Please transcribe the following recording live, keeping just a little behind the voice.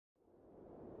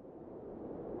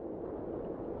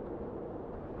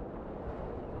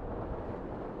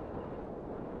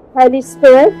Holy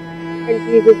Spirit,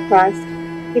 and Jesus Christ.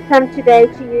 We come today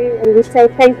to you and we say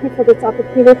thank you for this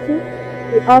opportunity.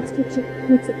 We ask you to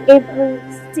keep every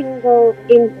single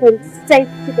infant safe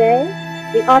today.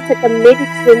 We ask that the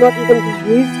medics will not even be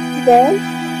used today.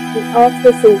 We ask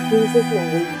this in Jesus'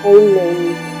 name.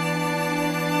 Amen.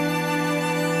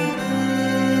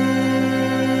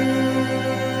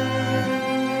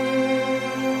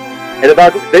 And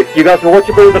about you guys can watch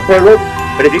it on the pro road,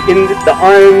 but if you're in the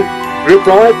iron group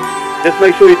ride, just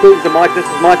make sure you're talking to Mike. This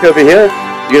is Mike over here.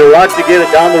 You're gonna ride together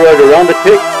down the road around the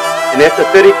tick, and after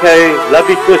 30k,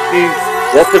 lovely twisties,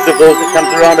 lots of DeWildt that comes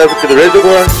around over to the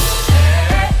reservoir.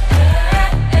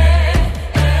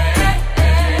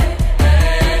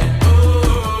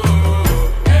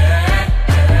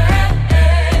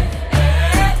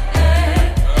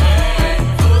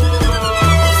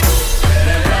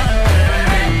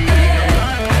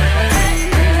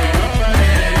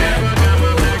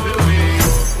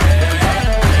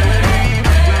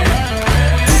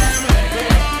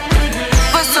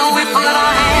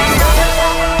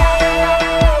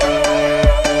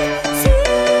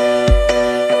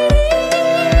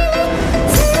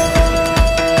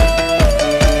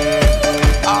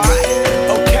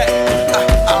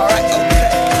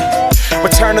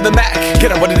 Return to the Mac,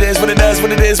 get up what it is, what it does,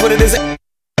 what it is, what it isn't.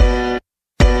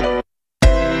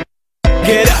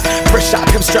 Get up, first shot,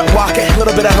 come strut walking. A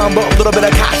little bit of humble, a little bit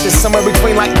of cautious. Somewhere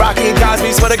between like Rocky and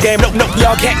Cosby's for the game. Nope, nope,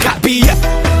 y'all can't copy ya.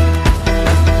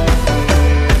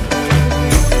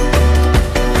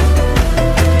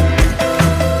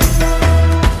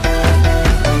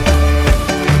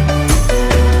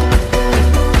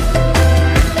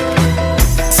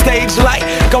 Stage light,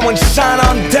 go and shine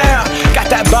on down. Got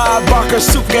that Bob Barker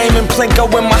suit game and Plinko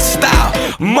in my style.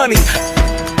 Money.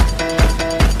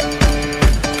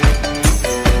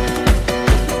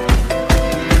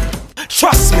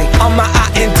 Trust me, on my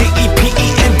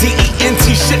INDEPENDENT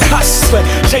shit hustling.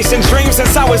 Chasing dreams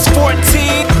since I was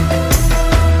 14.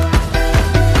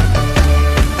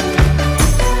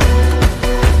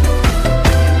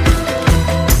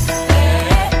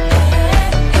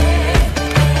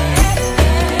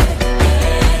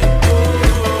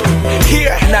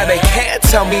 Now they can't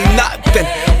tell me nothing.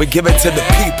 We give it to the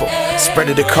people, spread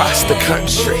it across the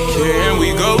country. Can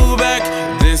we go back?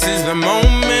 This is the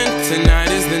moment.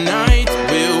 Tonight is the night.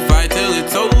 We'll fight till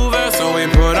it's over. So we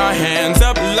put our hands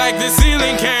up like the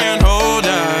ceiling can't hold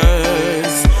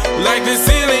us. Like the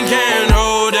ceiling can't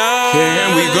hold us.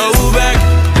 Can we go back?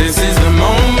 This is the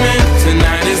moment.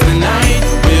 Tonight is the night.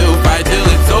 We'll fight till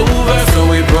it's over.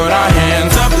 So we put our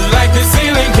hands up like the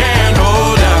ceiling can't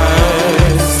hold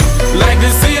us. Like the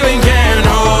ceiling can't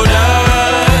hold us.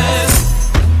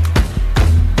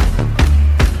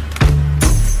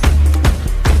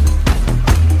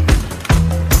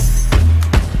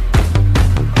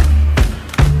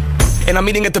 And I'm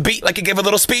eating at the beat like it gave a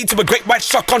little speed to a great white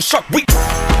shark on Shark Week.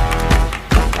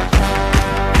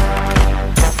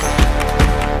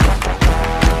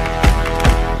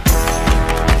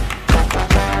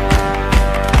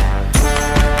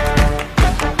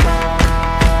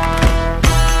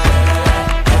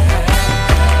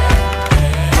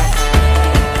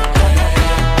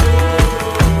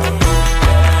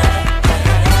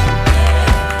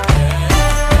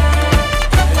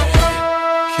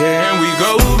 Can we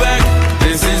go back?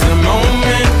 This is the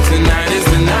moment. Tonight is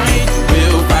the night.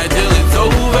 We'll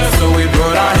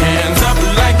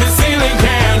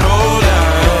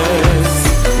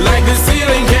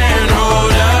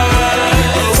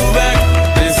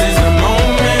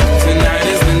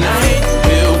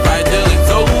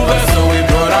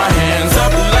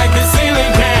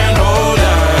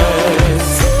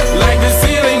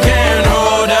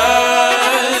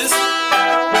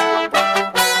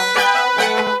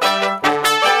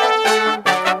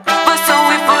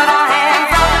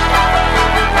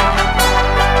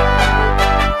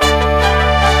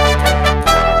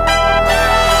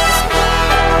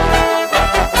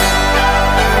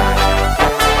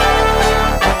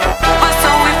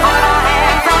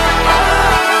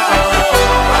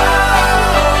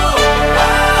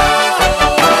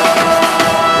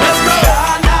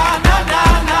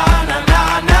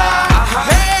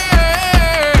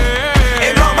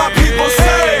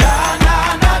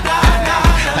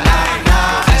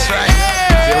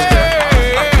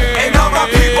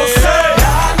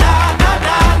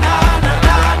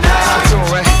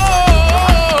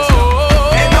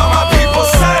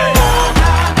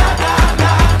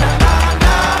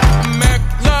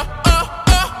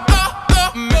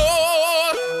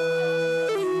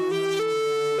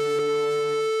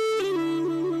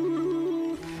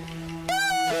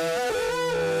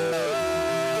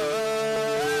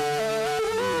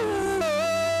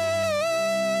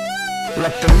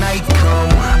Let the night come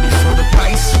before the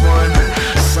price one.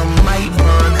 Some might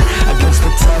run,